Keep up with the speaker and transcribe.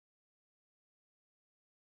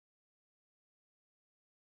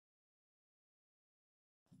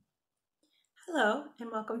Hello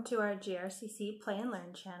and welcome to our GRCC Play and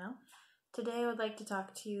Learn channel. Today I would like to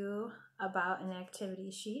talk to you about an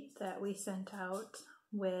activity sheet that we sent out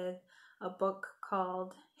with a book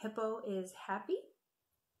called Hippo is Happy.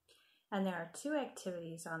 And there are two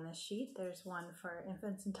activities on this sheet. There's one for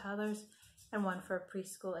infants and toddlers and one for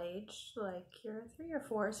preschool age, like your 3 or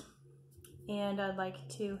 4s. And I'd like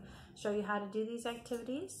to show you how to do these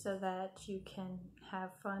activities so that you can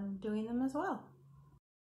have fun doing them as well.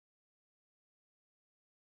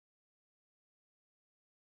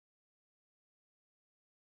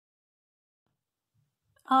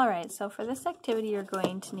 Alright, so for this activity you're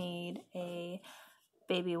going to need a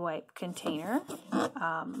baby wipe container.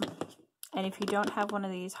 And if you don't have one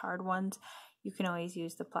of these hard ones, you can always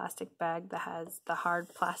use the plastic bag that has the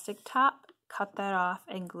hard plastic top. Cut that off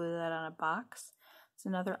and glue that on a box. It's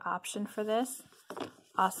another option for this.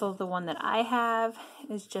 Also, the one that I have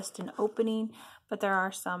is just an opening, but there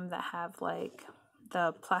are some that have like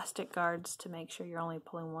the plastic guards to make sure you're only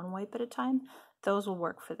pulling one wipe at a time. Those will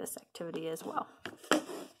work for this activity as well.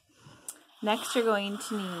 Next, you're going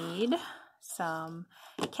to need some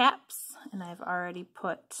caps, and I've already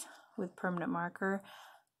put with permanent marker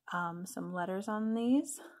some letters on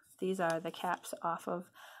these. These are the caps off of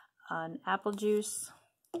an apple juice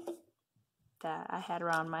that I had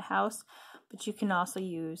around my house, but you can also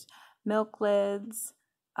use milk lids,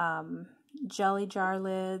 jelly jar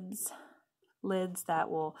lids, lids that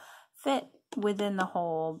will fit within the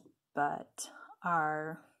hole but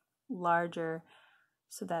are larger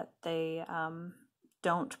so that they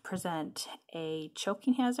don't present a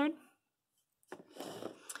choking hazard.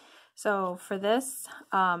 So for this,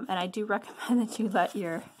 and I do recommend that you let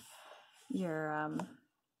your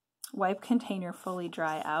wipe container fully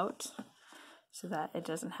dry out so that it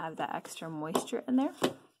doesn't have that extra moisture in there.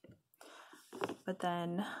 But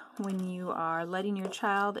then when you are letting your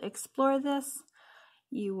child explore this,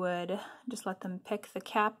 you would just let them pick the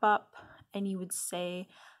cap up and you would say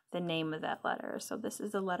the name of that letter. So this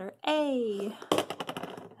is the letter A,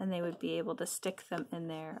 and they would be able to stick them in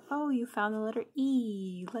there. Oh, you found the letter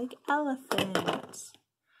E, like elephant.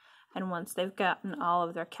 And once they've gotten all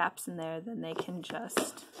of their caps in there, then they can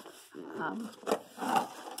just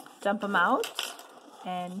dump them out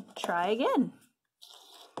and try again.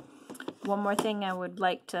 One more thing I would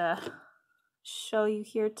like to show you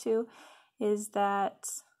here too is that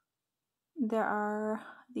there are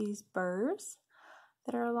these burrs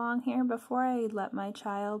that are along here. Before I let my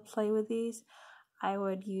child play with these, I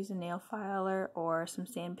would use a nail filer or some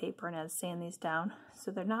sandpaper and I'd sand these down so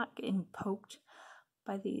they're not getting poked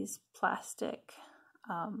by these plastic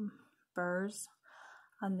burrs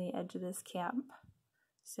on the edge of this cap.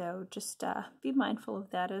 So just be mindful of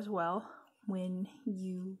that as well when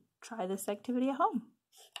you try this activity at home.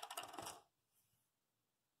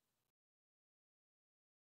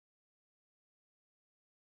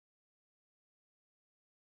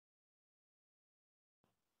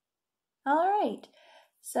 All right,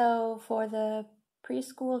 so for the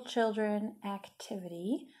preschool children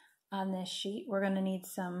activity on this sheet, we're going to need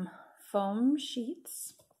some foam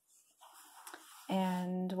sheets.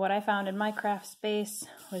 And what I found in my craft space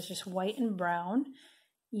was just white and brown.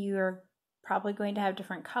 You're probably going to have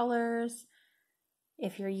different colors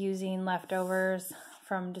if you're using leftovers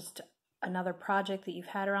from just another project that you've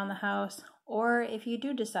had around the house, or if you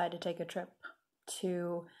do decide to take a trip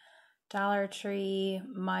to Dollar Tree,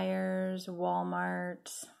 Myers,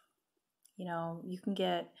 Walmart. You know, you can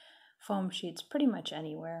get foam sheets pretty much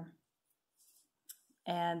anywhere.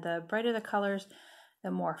 And the brighter the colors,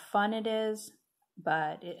 the more fun it is,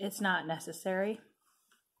 but it's not necessary.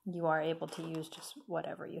 You are able to use just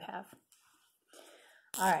whatever you have.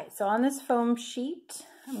 All right, so on this foam sheet,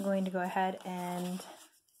 I'm going to go ahead and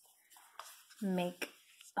make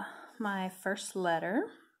my first letter.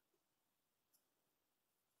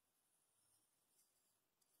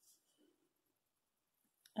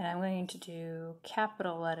 And I'm going to do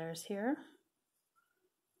capital letters here.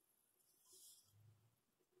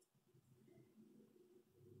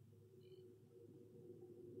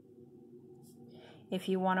 If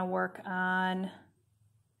you want to work on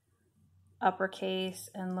uppercase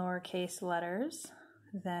and lowercase letters,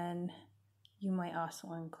 then you might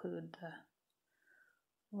also include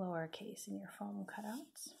the lowercase in your foam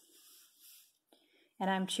cutouts. And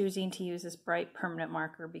I'm choosing to use this bright permanent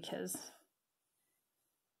marker because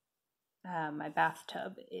my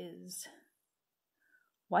bathtub is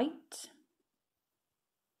white,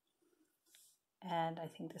 and I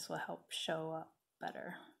think this will help show up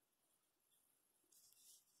better.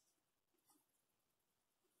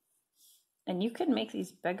 And you could make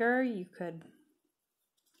these bigger, you could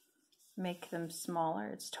make them smaller.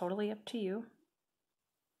 It's totally up to you.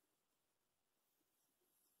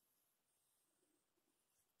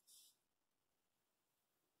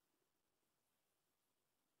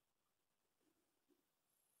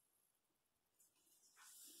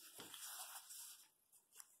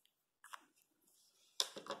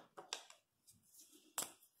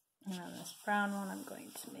 And on this brown one, I'm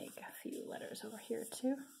going to make a few letters over here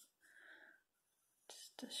too,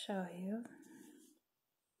 just to show you.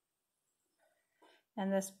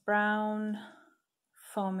 And this brown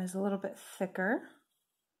foam is a little bit thicker.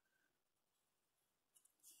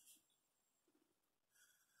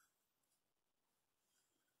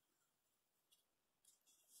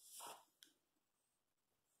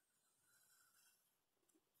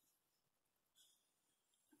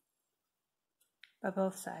 But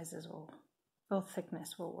both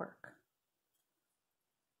thickness will work.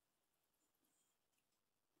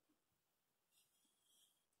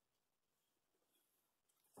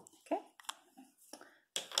 Okay.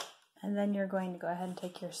 And then you're going to go ahead and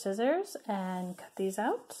take your scissors and cut these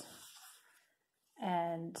out.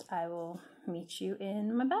 And I will meet you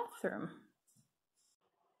in my bathroom.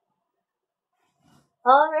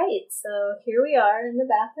 All right, so here we are in the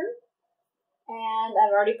bathroom. And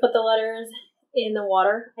I've already put the letters in the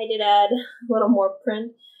water. I did add a little more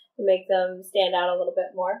print to make them stand out a little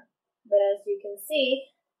bit more. But as you can see,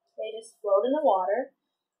 they just float in the water,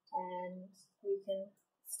 and you can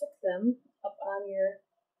stick them up on your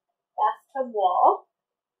bathtub wall.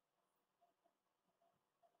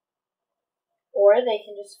 Or they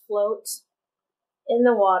can just float in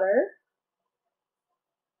the water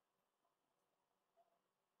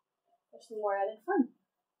for some more added fun.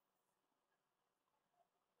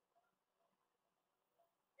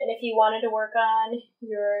 And if you wanted to work on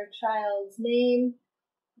your child's name,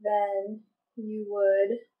 then you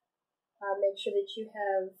would make sure that you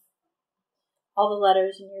have all the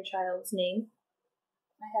letters in your child's name.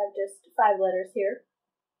 I have just 5 letters here.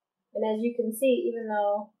 And as you can see, even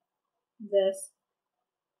though this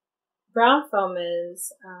brown foam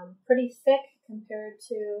is pretty thick compared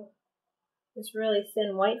to this really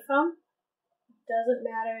thin white foam, it doesn't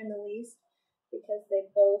matter in the least because they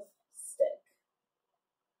both stick.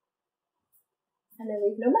 And they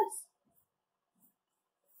leave no mess.